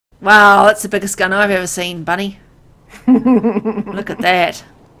Wow, that's the biggest gun I've ever seen, Bunny. Look at that.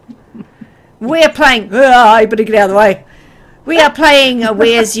 We're playing... Oh, you better get out of the way. We are playing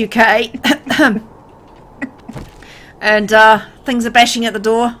War3zuk. And things are bashing at the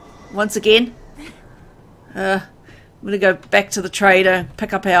door once again. I'm going to go back to the trader,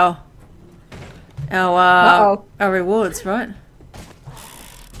 pick up our rewards, right?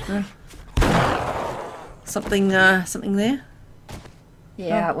 Something there?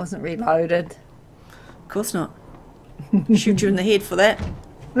 Yeah, it wasn't reloaded. Of course not. Shoot you in the head for that.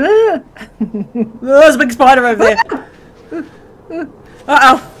 Oh, there's a big spider over there.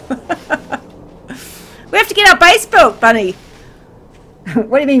 Uh-oh. We have to get our base built, Bunny.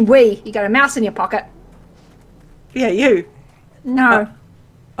 What do you mean we? You got a mouse in your pocket? Yeah, you. No.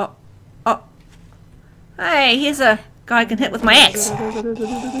 Oh. Hey, here's a guy I can hit with my axe.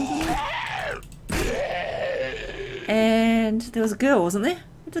 And there was a girl, wasn't there?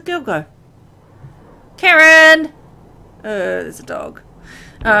 Where'd the girl go? Karen! There's a dog.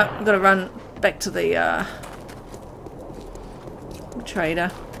 We've got to run back to the trader.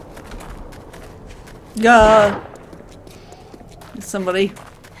 Yeah. There's somebody.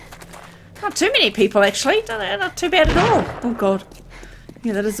 Not too many people, actually. Not too bad at all. Oh, God.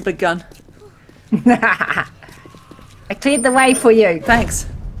 Yeah, that is a big gun. I cleared the way for you. Thanks.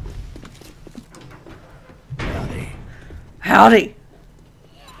 Howdy.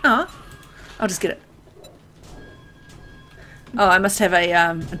 Oh, I'll just get it. Oh, I must have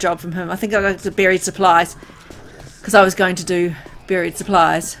a job from him. I think I got to buried supplies. Because I was going to do buried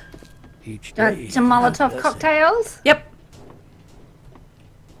supplies. Some Molotov cocktails? Yep.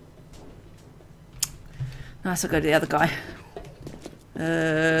 Nice, I'll go to the other guy.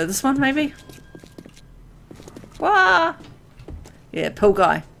 This one, maybe? Wah! Yeah, pool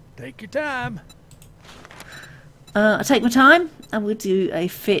guy. Take your time. I take my time, and we'll do a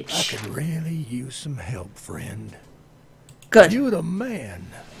fetch. I could really use some help, friend. Good. You're the man.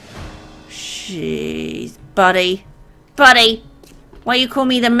 Jeez, buddy. Buddy! Why you call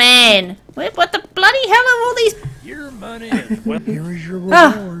me the man? What the bloody hell are all these... Your money is well. Here is your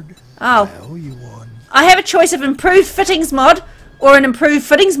reward. Oh. I owe you one. I have a choice of improved fittings mod or an improved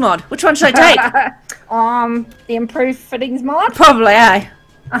fittings mod. Which one should I take? The improved fittings mod? Probably, eh?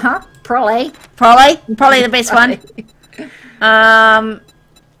 Uh-huh. Probably. Probably the best one.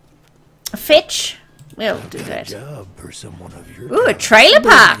 Fetch. We'll do that. Job for someone of your Ooh, a trailer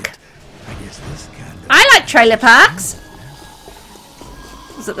park. I guess this kind of... I like trailer parks.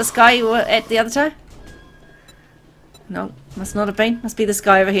 Was it this guy you were at the other time? No, must not have been. Must be this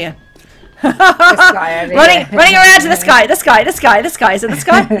guy over here. This guy over running here. around to this guy. This guy. Is it this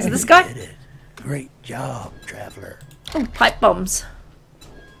guy? Is it this guy? Did it. Great job, traveler. Oh, pipe bombs.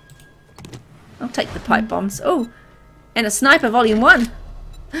 I'll take the pipe bombs. Oh, and a sniper volume 1.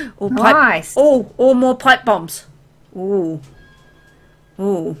 Oh, Nice. Oh, more pipe bombs. Ooh.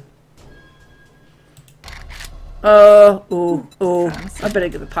 Ooh. Oh. I better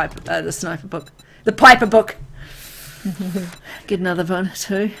get the sniper book. The piper book. Get another one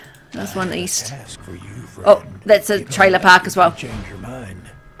too. There's one east. Task for you, friend. Oh, that's a trailer park as well. Change your mind.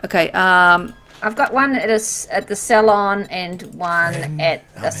 Okay, I've got one at the salon and one at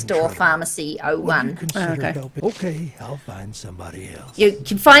the I'm store in trouble. pharmacy Would you 01. consider okay. helping? Okay, I'll find somebody else. you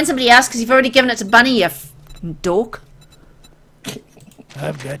can find somebody else because you've already given it to Bunny, you dork.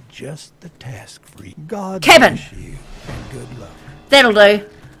 I've got just the task for you. God Kevin. bless you, and good luck. That'll do.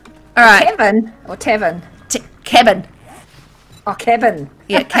 All right, Kevin or Tevin? Kevin. Oh, Kevin.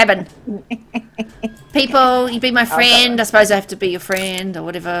 Yeah, Kevin. People, you be my friend. I suppose I have to be your friend or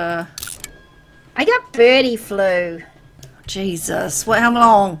whatever. I got birdie flu. Jesus, what? How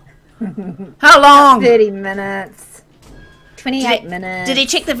long? How long? 30 minutes. 28 minutes. Did he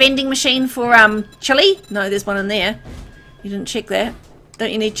check the vending machine for chili? No, there's one in there. You didn't check that.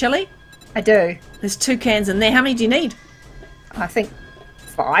 Don't you need chili? I do. There's 2 cans in there. How many do you need? I think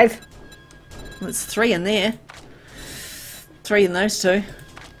 5. Well, there's 3 in there. 3 in those 2.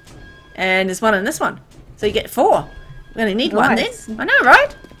 And there's 1 in this one. So you get 4. We only need 1 Nice. then. I know,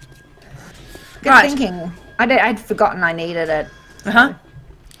 right? Good thinking. I'd forgotten I needed it. Uh-huh.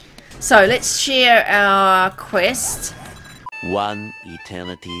 So let's share our quest. One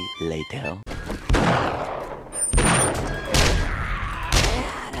eternity later.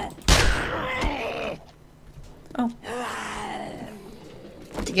 Oh.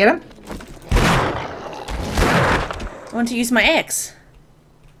 Did you get him? I want to use my axe.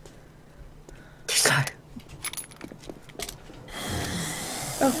 So.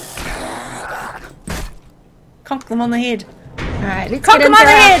 Conk them on the head. Alright, let's Cock get 'em into on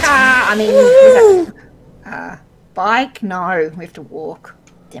the our head. car. I mean, Woo! bike? No, we have to walk.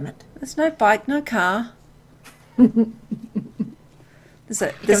 Damn it. There's no bike, no car. There's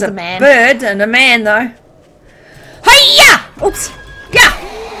a a man. bird and a man, though. Hi-ya! Oops. Yeah!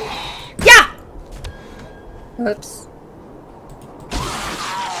 Yeah! Oops.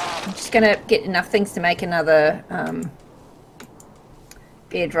 I'm just going to get enough things to make another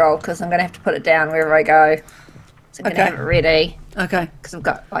bedroll, because I'm going to have to put it down wherever I go. So I'm going to have it ready. Okay. Because I've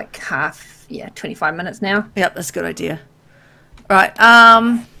got like 25 minutes now. Yep, that's a good idea. Right,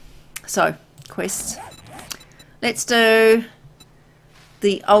 so, quests. Let's do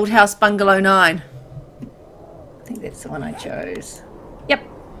the Old House Bungalow 9. I think that's the one I chose. Yep.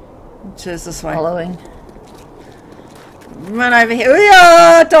 Which is this way. Following. Run over here.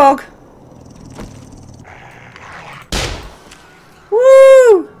 Ooh, dog!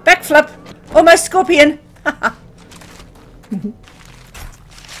 Woo! Backflip! Almost scorpion!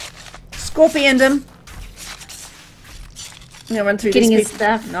 Scorpioned him. I'm gonna run through Getting these his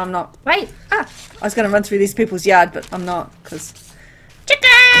stuff. No, I'm not. Wait. Ah. I was gonna run through these people's yard, but I'm not, because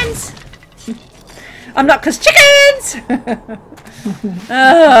chickens! I'm not, because chickens!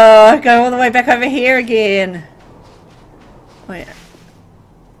 Oh, go all the way back over here again. Oh yeah.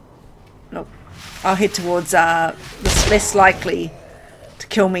 Look, I'll head towards this less likely to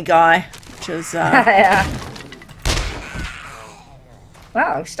kill me guy, which is Yeah.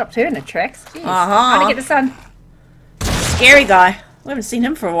 Wow, stopped her in the tracks. Jeez. Trying to get the sun. Scary guy. We haven't seen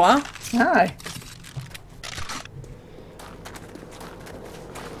him for a while. No.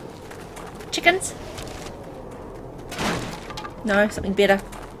 Chickens? No, something better.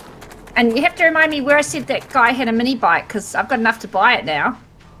 And you have to remind me where I said that guy had a mini bike, because I've got enough to buy it now.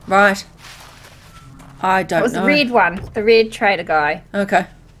 Right. I don't It was know. the red one, the red trader guy. Okay.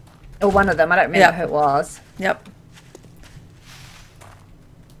 Or one of them, I don't remember who it was. Yep.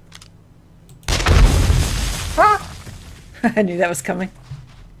 Oh, I knew that was coming.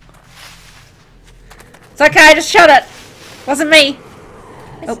 It's okay, I just shot it. Wasn't me.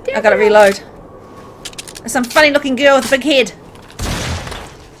 Oh, I gotta reload. There's some funny looking girl with a big head.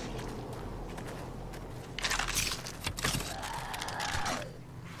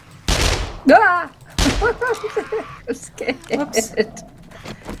 ah! I'm scared. Whoops.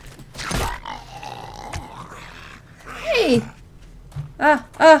 Hey,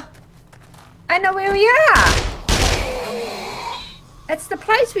 I know where we are. That's the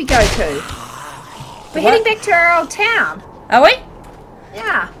place we go to. We're heading back to our old town. Are we?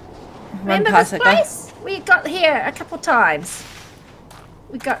 Yeah. Run Remember past this it, guy. place? We got here a couple times.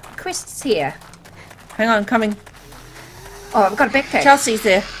 We got quests here. Hang on, coming. Oh, I've got a backpack. Chelsea's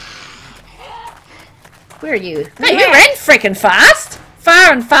there. Where are you? Hey, you ran freaking fast.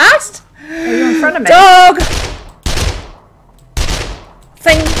 Far and fast. Are you in front of me? Dog!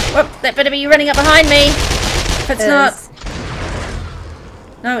 Thing. Whoop, that better be you running up behind me. If it's not.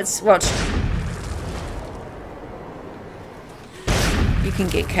 No, it's what? You can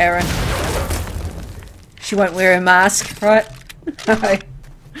get Karen. She won't wear a mask, right?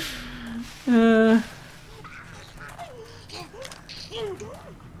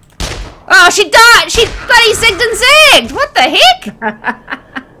 Oh, she died! She bloody zigged and zagged! What the heck?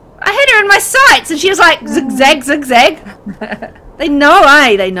 I had her in my sights and she was like zigzag, zigzag. They know,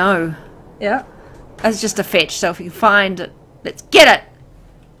 eh? They know. Yeah. That's just a fetch, so if you find it, let's get it!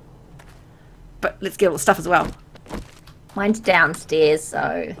 But let's get all the stuff as well. Mine's downstairs,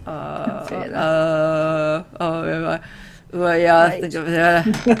 so. Well, yeah, I think of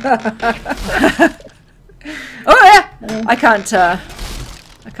oh yeah! I can't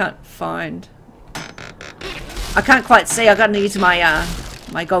find. I can't quite see. I gotta use my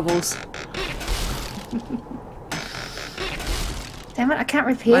my goggles. Damn it! I can't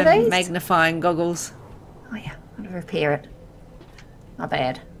repair My these. magnifying goggles. Oh yeah, I'm gonna repair it. Not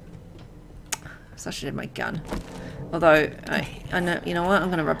bad. So I should have my gun. Although I know, you know what? I'm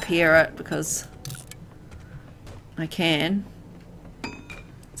gonna repair it because I can.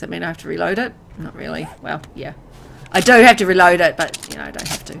 Does that mean I have to reload it? Not really. Well, yeah. I do have to reload it, but, you know, I don't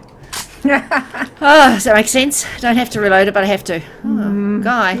have to. Oh, does that make sense? I don't have to reload it, but I have to. Oh,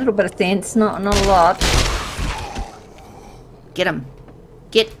 guy. A little bit of sense, not a lot. Get him.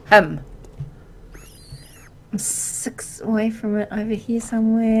 Get him. I'm 6 away from it, over here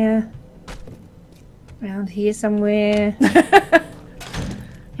somewhere. Around here somewhere.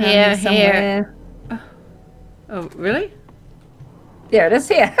 Here. Oh, really? There it is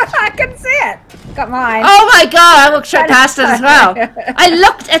here. I can see it. Got mine. Oh my god, I looked straight past it as well. I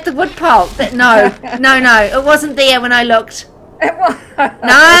looked at the wood pole. No, it wasn't there when I looked. It was.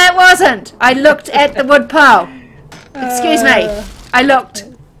 No, it wasn't. I looked at the wood pole. Excuse me. I looked.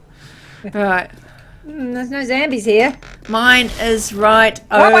 Right. There's no zombies here. Mine is right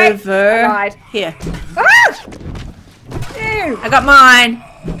Oh, wait. over I lied. here. Ah! Ew. I got mine.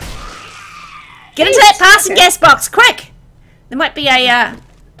 Get into that passing gas box, quick! There might be a, have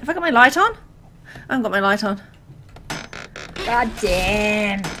I got my light on? I haven't got my light on. God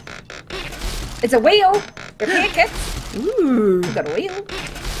damn. It's a wheel. Repair kits. Ooh. We've got a wheel.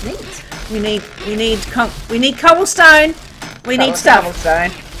 Neat. We need cobblestone. We need stuff.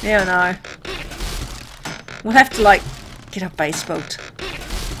 Cobblestone. Yeah, I know. We'll have to, like, get our base built.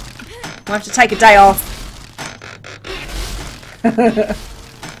 We'll have to take a day off.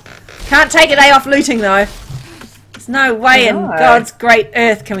 Can't take a day off looting, though. There's no way in God's great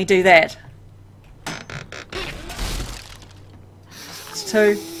earth can we do that. It's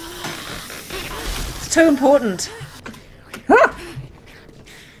too important.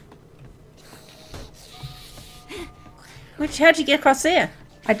 How'd you get across there?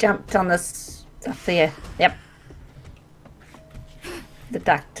 I jumped on this stuff there. Yep. The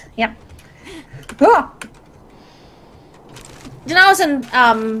duct. Yep. Oh! You know, I was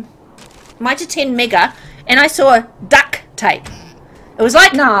in Mighty 10 Mega and I saw duct tape. It was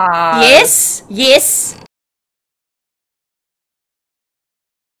like, No. yes.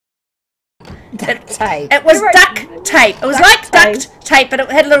 Duct tape. It was duct tape. It was like duct tape, but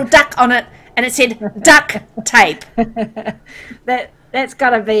it had a little duck on it and it said duct tape. That's got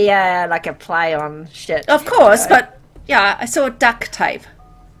to be like a play on shit. Of course, but yeah, I saw duct tape.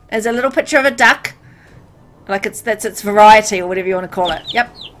 There's a little picture of a duck. Like that's its variety or whatever you want to call it.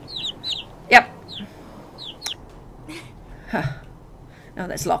 Yep. Huh. Oh,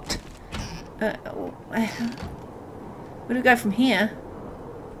 that's locked. Where do we go from here?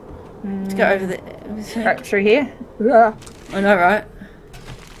 To go over there. Right through here. I know, right?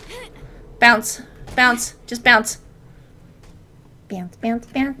 Bounce. Just bounce.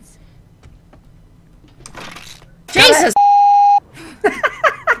 Bounce. Jesus!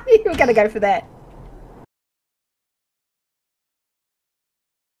 You were going to go for that.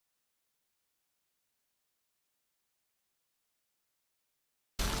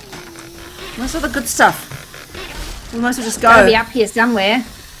 Where's all the good stuff? We might as well just Gotta go. be up here somewhere.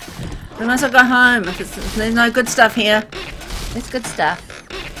 We might as well go home if there's no good stuff here. There's good stuff.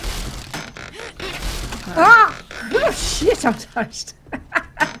 Oh! Oh shit, I'm toast.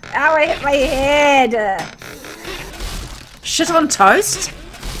 Ow, I hit my head. Shit on toast?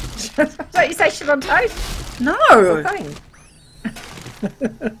 Don't you say shit on toast? No. Thing.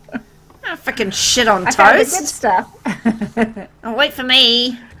 Oh, freaking shit on I found the good toast. stuff. Oh, wait for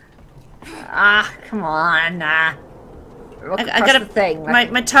me. Ah, come on. Walk I across got the thing.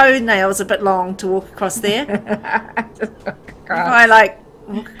 Like, my toenail's a bit long to walk across there. just walk If across. I like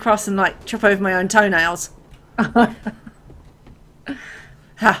walk across and like trip over my own toenails. Ha.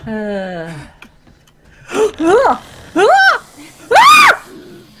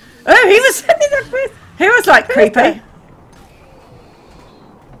 Oh, he was like creepy.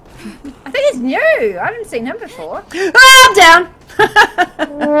 I think he's new. I haven't seen him before. Oh, I'm down.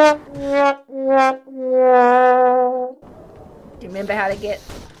 Do you remember how to get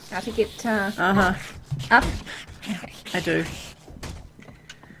Uh-huh. up? I do.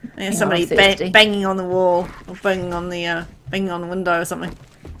 Yeah, on, somebody thirsty. banging on the wall or banging on the window or something.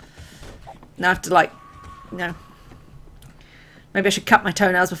 Now I have to like, you know, maybe I should cut my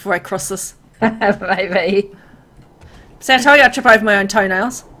toenails before I cross this. Maybe. So I told you I trip over my own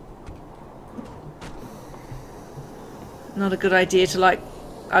toenails. Not a good idea to like.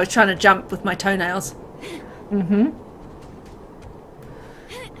 I was trying to jump with my toenails. Mm-hmm.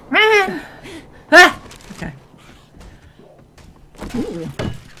 Ah! Okay.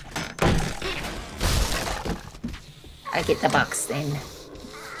 I get the box then.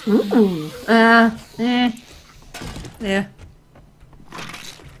 Ooh. Yeah. Yeah.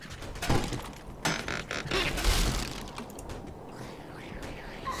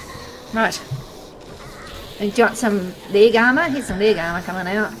 Right. And do you want some leg armour? Here's some leg armour coming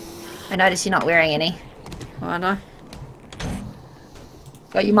out. I notice you're not wearing any. I know.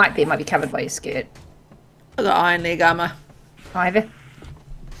 Well, you might be. It might be covered by your skirt. I got iron leg armour. Either.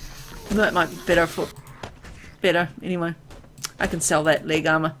 That might be better anyway. I can sell that leg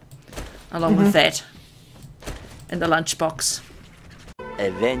armour along with that in the lunchbox.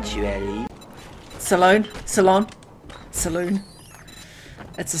 Eventually. Saloon.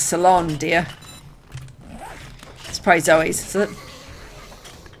 It's a salon, dear. It's probably Zoe's, is it?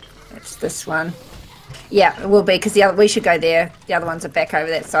 It's this one. Yeah, it will be because the other. We should go there. The other ones are back over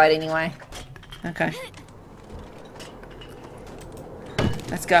that side anyway. Okay.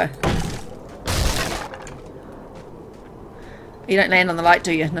 Let's go. You don't land on the light,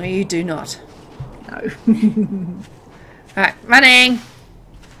 do you? No, you do not. No. Alright, running!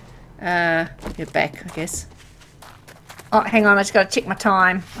 Get back, I guess. Oh, hang on, I just got to check my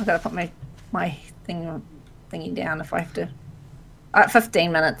time. I've got to put my thingy down if I have to.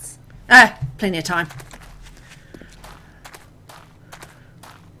 15 minutes. Ah, plenty of time.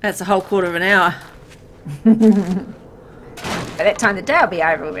 That's a whole quarter of an hour. By that time the day will be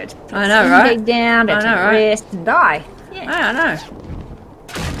over. We'll put I know, right? Leg down, I know, right? rest and die. Yeah. I know.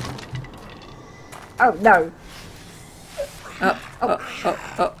 Oh no. Oh.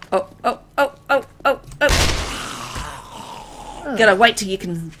 Gotta wait till you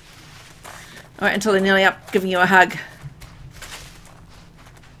can. Alright, until they're nearly up giving you a hug.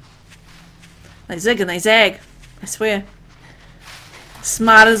 They zig and they zag. I swear.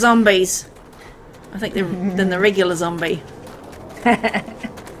 Smarter zombies. I think they're than the regular zombie.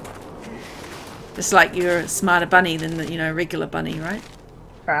 Just like you're a smarter bunny than the, regular bunny, right?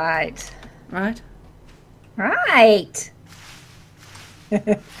 Right. Right? Right.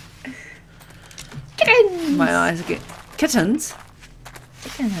 Kittens. My eyes get kittens.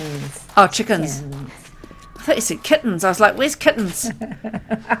 Chickens. Oh, chickens. Chickens. I thought you said kittens. I was like, where's kittens?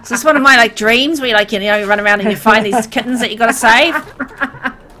 Is this one of my dreams where you run around and you find these kittens that you got to save?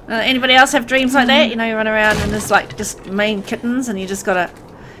 Anybody else have dreams like that? You run around and there's just main kittens and you gotta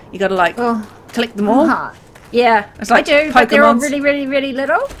collect them all. Yeah, It's like I do, but they're all Pokemons. really, really, really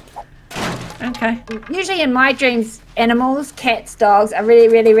little. Okay. Usually in my dreams, animals, cats, dogs are really,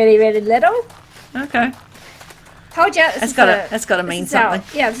 really, really, really little. Okay. Told you. That's gotta mean something.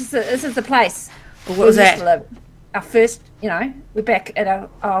 This is the place. Well, what was we used to that? live. Our first, we're back at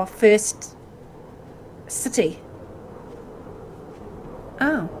our first city.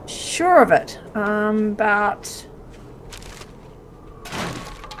 Oh. Sure of it. But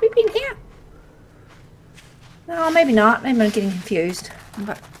we've been here. No, maybe not. Maybe I'm getting confused.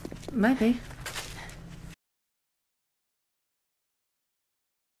 But maybe.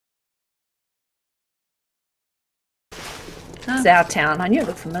 It's our town. I knew it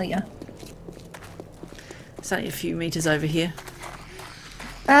looked familiar. It's only a few meters over here.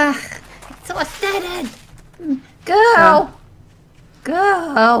 It's so excited. Go.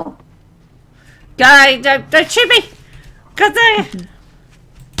 Go. Guy, don't shoot me! Good thing!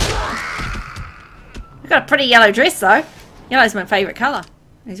 You've got a pretty yellow dress though. Yellow's my favourite colour.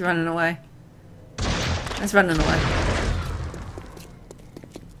 He's running away. He's running away.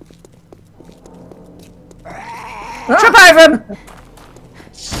 Trip over him!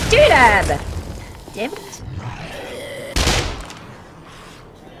 Shoot him! Damn it.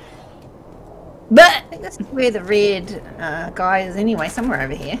 But I think this is where the red guy is anyway, somewhere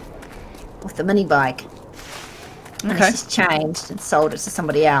over here. With the mini bike. And okay. it's just changed and sold it to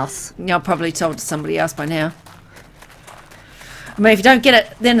somebody else. You're probably told to somebody else by now. I mean, if you don't get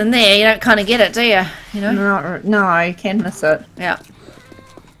it then and there, you don't kind of get it, do you? No, you can miss it. Yeah.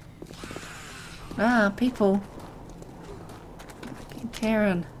 Ah, people.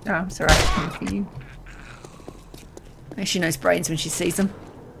 Karen. Oh, I'm sorry, I'm coming for you. She knows brains when she sees them.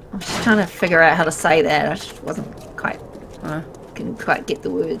 I was just trying to figure out how to say that. I just couldn't quite get the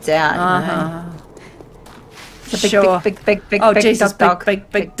words out. It's a big Oh, Jesus, dog.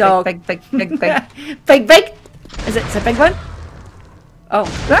 big dog. Big. Big? Is it a big one? Oh.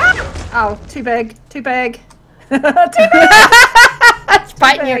 Oh, too big. Too big. It's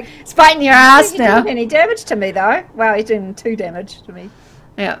biting your ass He's now. doing any damage to me though. Wow, he's doing 2 damage to me.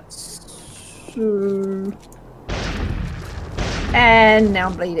 Yeah. And now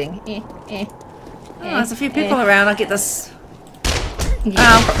I'm bleeding. Oh, there's a few people around. I'll get this. Yeah,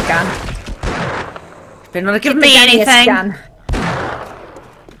 got the gun. Better not give me anything. Gun.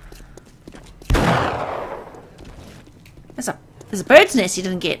 There's a bird's nest you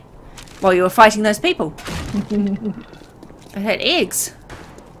didn't get while you were fighting those people. It had eggs.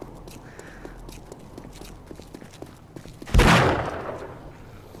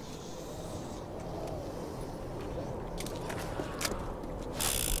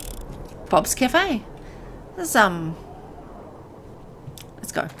 Bob's Cafe. There's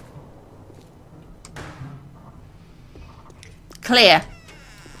let's go. Clear.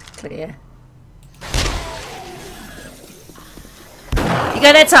 You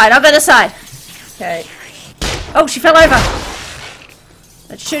go that side, I'll go this side. Okay. Oh, she fell over.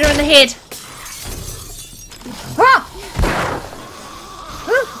 Let's shoot her in the head. Ah!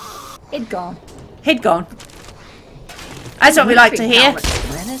 Head gone. Head gone. That's what we like to hear.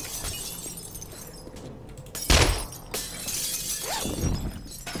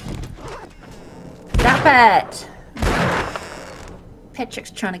 Stop it!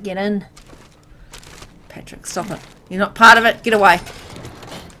 Patrick's trying to get in. Patrick, stop it. You're not part of it. Get away.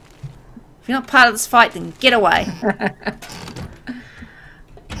 If you're not part of this fight, then get away.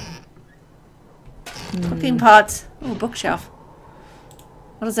 Cooking pots. Oh, bookshelf.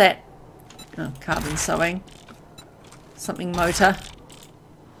 What is that? Oh, carbon sewing. Something motor.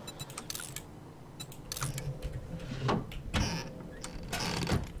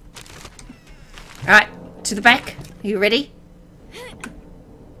 Alright, to the back. Are you ready?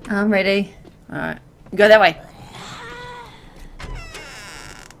 I'm ready. Alright, go that way.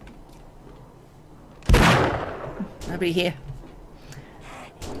 Nobody here.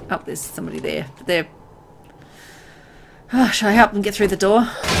 Oh, there's somebody there. But they're... Oh, should I help them get through the door?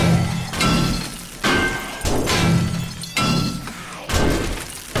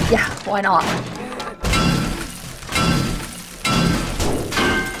 Yeah, why not?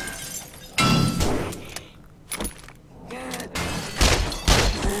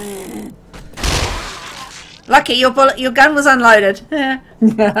 Lucky your gun was unloaded.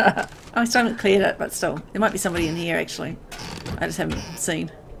 I still haven't cleared it, but still. There might be somebody in here, actually. I just haven't seen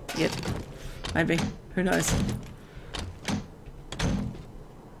yet. Maybe. Who knows?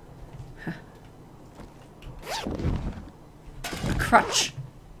 A crutch.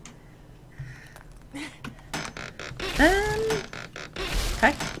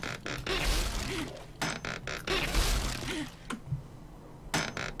 Okay.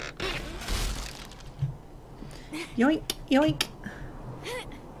 Yoink, yoink.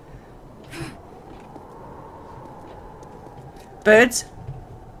 Birds.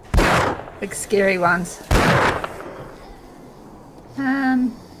 Big scary ones.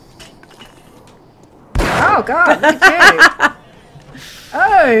 Oh god, look at you.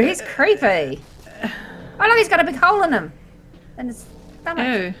 Oh, he's creepy. Oh look, he's got a big hole in him. In his stomach.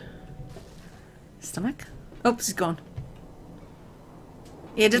 Oh. Stomach? Oops, he's gone.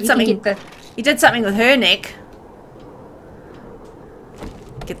 Yeah, did You something. can get He did something with her neck.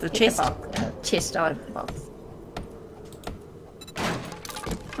 Get the the chest. chest out of the box.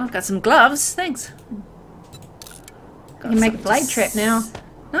 Oh, got some gloves. Thanks. You can make a blade trap now.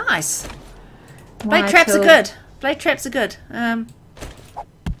 Nice. Blade Why traps are till- good. Blade traps are good.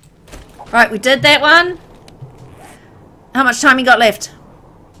 Right, we did that one. How much time you got left?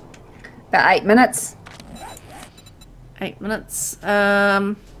 About 8 minutes. 8 minutes.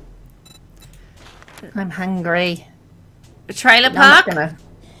 I'm hungry. A trailer No, I'm not park. gonna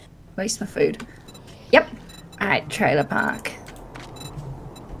waste my food. Yep. Alright, trailer park.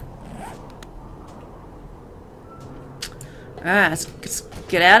 Alright, let's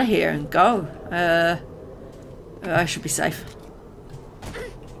get out of here and go. I should be safe.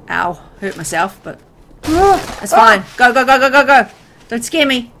 Ow, hurt myself, but that's fine. Go, go, go, go, go, go. Don't scare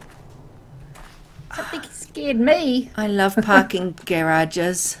me. I think he scared me. I love parking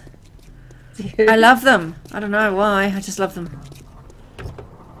garages. I love them. I don't know why. I just love them.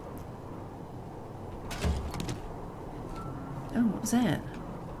 Oh, what was that?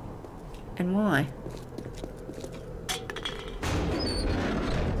 And why?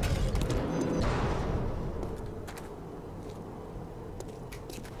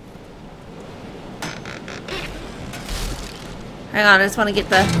 Hang on, I just want to get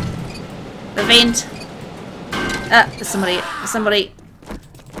the vent. Ah, there's somebody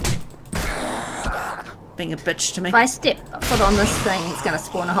being a bitch to me. If I step foot on this thing, it's going to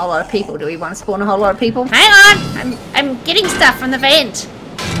spawn a whole lot of people. Do we want to spawn a whole lot of people? Hang on! I'm getting stuff from the vent.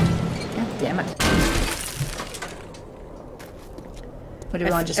 God damn it. What do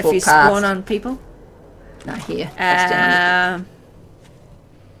we want to just If walk you past? spawn on people? No, here. That's down.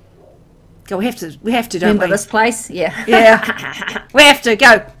 Go, we have to, don't Remember we? this place? Yeah. Yeah. We have to,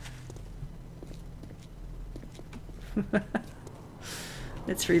 go!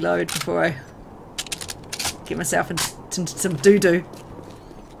 Let's reload before I get myself into some doo-doo.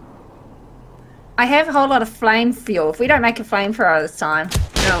 I have a whole lot of flame fuel. If we don't make a flamethrower this time,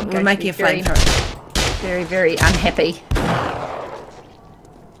 No, I'm we're going to making a be very- flamethrower. Very, very unhappy.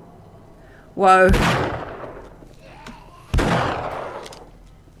 Whoa.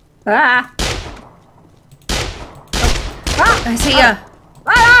 Ah! Ah! I see ya.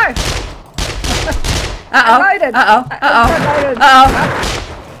 Oh! Uh-oh. Loaded. Uh-oh. Uh-oh. Loaded. Uh-oh.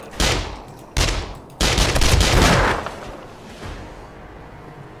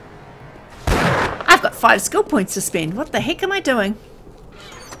 I've got 5 skill points to spend. What the heck am I doing?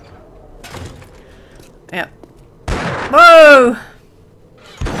 Yep. Whoa!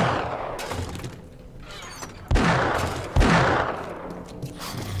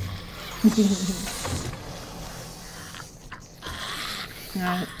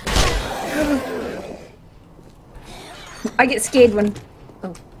 No. I get scared when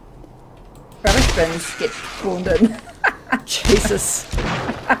rubbish bins get spawned in. Jesus.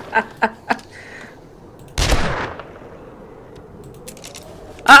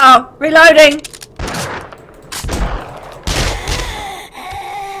 Uh-oh, reloading.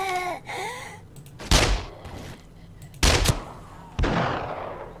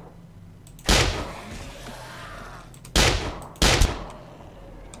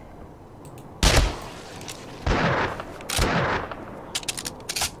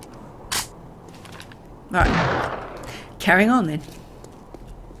 Right. Carrying on then.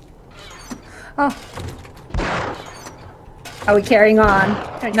 Oh. Are we carrying on?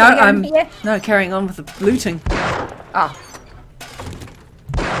 No, I'm carrying on with the looting. Oh.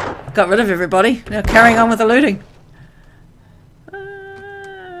 Got rid of everybody. Now carrying on with the looting.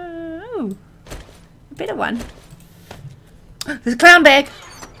 Oh, a better one. There's a clown bag.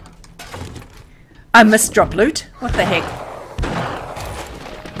 I missed drop loot. What the heck?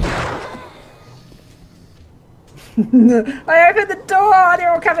 I opened the door.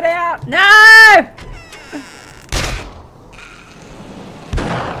 They're all coming out. No!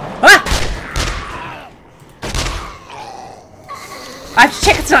 Ah! I have to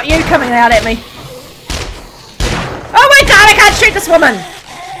check it's not you coming out at me. Oh my god, I can't shoot this woman!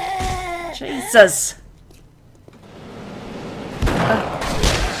 Jesus.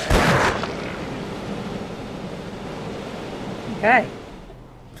 Okay. I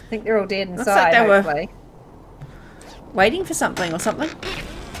think they're all dead Looks inside, like they were hopefully. waiting for something or something.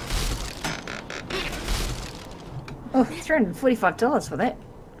 Oh, $345 for that.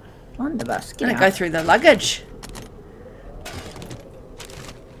 Blunderbuss. Get Gonna out. go through the luggage.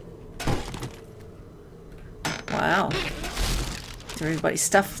 Wow. Through everybody's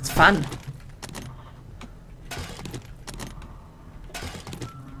stuff. It's fun.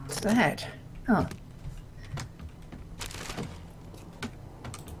 What's that? Oh.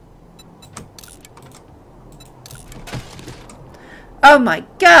 Oh my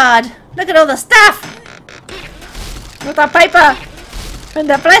god! Look at all the stuff! With the paper! And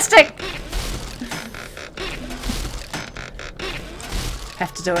the plastic!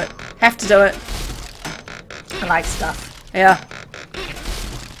 Have to do it. Have to do it. I like stuff. Yeah.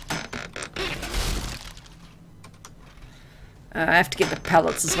 I have to get the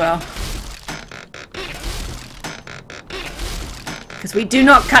pallets as well. Because we do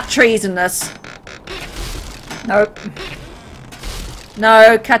not cut trees in this. Nope.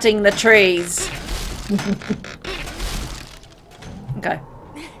 No cutting the trees. Okay.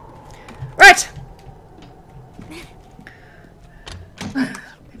 Right!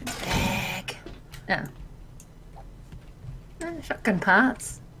 Bag. Oh. Shotgun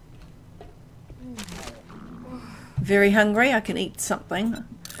parts. Very hungry. I can eat something.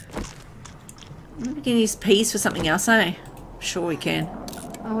 Maybe we can use peas for something else, eh? Sure we can.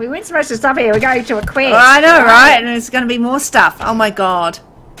 Oh, we weren't supposed to stop here. We're going to a quest. Oh, I know, right? And there's going to be more stuff. Oh my god.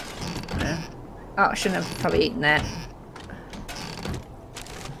 Yeah. Oh, I shouldn't have probably eaten that.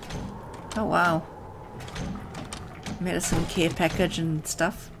 Oh wow. Medicine care package and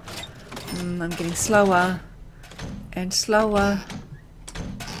stuff. I'm getting slower and slower.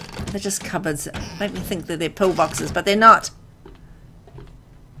 They're just cupboards. Make me think that they're pillboxes, but they're not.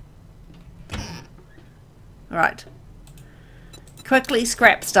 Right. Quickly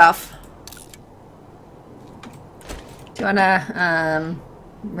scrap stuff. Do you wanna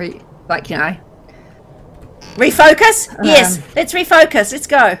Refocus? Yes, let's refocus. Let's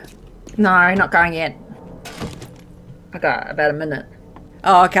go. No, not going yet. I got about a minute.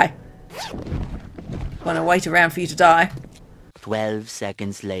 Oh, okay. Want to wait around for you to die. 12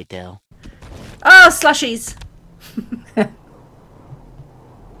 seconds later. Oh, slushies.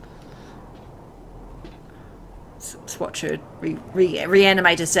 Let's watch her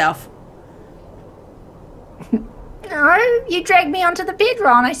reanimate herself. No, you dragged me onto the bed,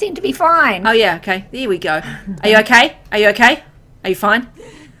 Ron. I seem to be fine. Oh yeah, okay. There we go. Are you okay? Are you okay? Are you fine?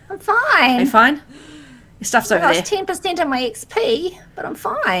 I'm fine. Are you fine? Your stuff's over I there. lost 10% of my XP, but I'm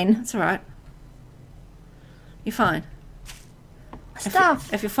fine. That's alright. You're fine.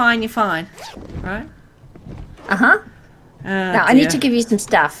 Stuff. If you're fine, you're fine. Right? Uh-huh. Now, I need to give you some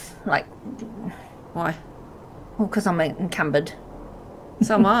stuff. Like, Why? well, because I'm encumbered.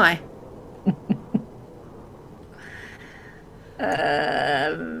 So am I.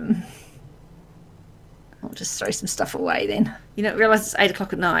 I'll just throw some stuff away then. You don't realise it's 8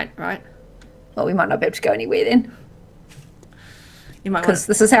 o'clock at night, right? Well, we might not be able to go anywhere then. You might want Because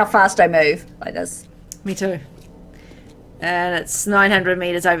this is how fast I move. Like this. Me too. And it's 900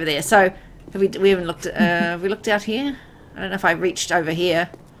 meters over there. So we haven't looked at, have we looked out here? I don't know if I reached over here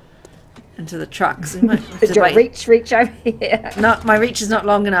into the trucks. We might have Did to your wait. reach over here? Not my reach is not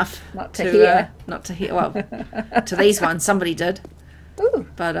long enough. Not to here. Not to here. Well, to these ones somebody did. Ooh.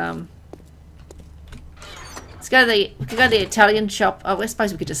 But let's go to the we could go to the Italian shop. Oh, I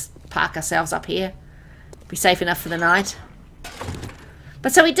suppose we could just park ourselves up here. Be safe enough for the night.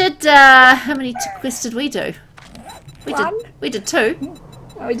 But so we did. How many quests did we do? We did 2.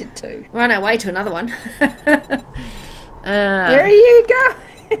 Oh, we did 2. We're on our way to another one. Where are you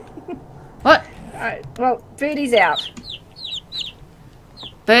going? What? Well, Birdie's out.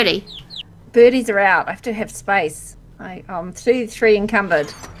 Birdie? Birdies are out. I have to have space. I'm 3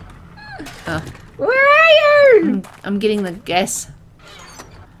 encumbered. Oh. Where are you? I'm getting the gas.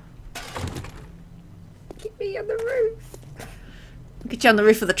 Get me on the roof. Get you on the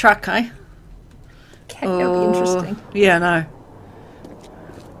roof of the truck, eh? That'll be interesting. Yeah, I know.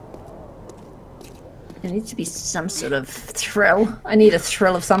 There needs to be some sort of thrill. I need a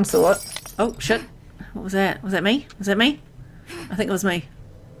thrill of some sort. Oh, shit. What was that? Was that me? Was that me? I think it was me.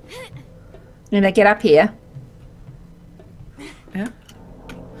 And I get up here. Yeah.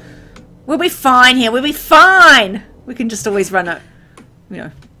 We'll be fine here. We'll be fine. We can just always run it. You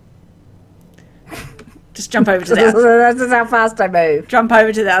know. Just jump over to that. This is how fast I move. Jump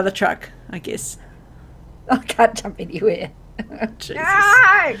over to the other truck, I guess. I can't jump anywhere. Jesus.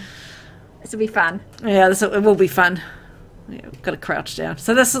 No! This will be fun. Yeah, it will be fun. Yeah, we've got to crouch down.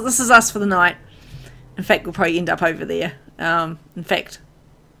 So this is us for the night. In fact, we'll probably end up over there. In fact,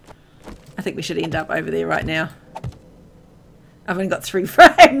 I think we should end up over there right now. I've only got 3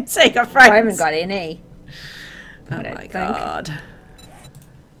 frames. So you got frames. I haven't got any. Oh my god.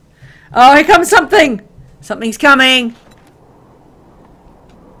 Oh, here comes something. Something's coming.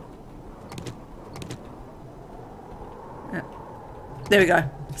 There we go.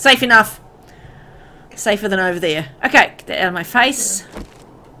 Safe enough. Safer than over there. Okay, get that out of my face.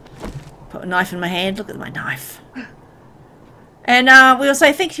 Put a knife in my hand. Look at my knife. And we'll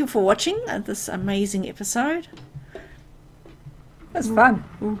say thank you for watching this amazing episode. That's fun.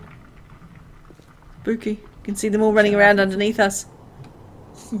 Ooh. Spooky. You can see them all running around underneath us.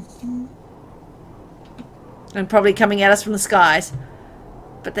 And probably coming at us from the skies.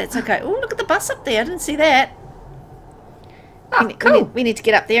 But that's okay. Oh, look at the bus up there. I didn't see that. Oh, cool. We need to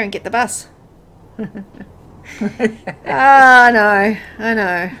get up there and get the bus. Ah, no. I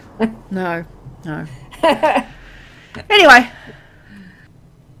know. No. No. Anyway.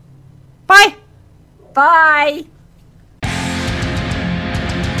 Bye. Bye.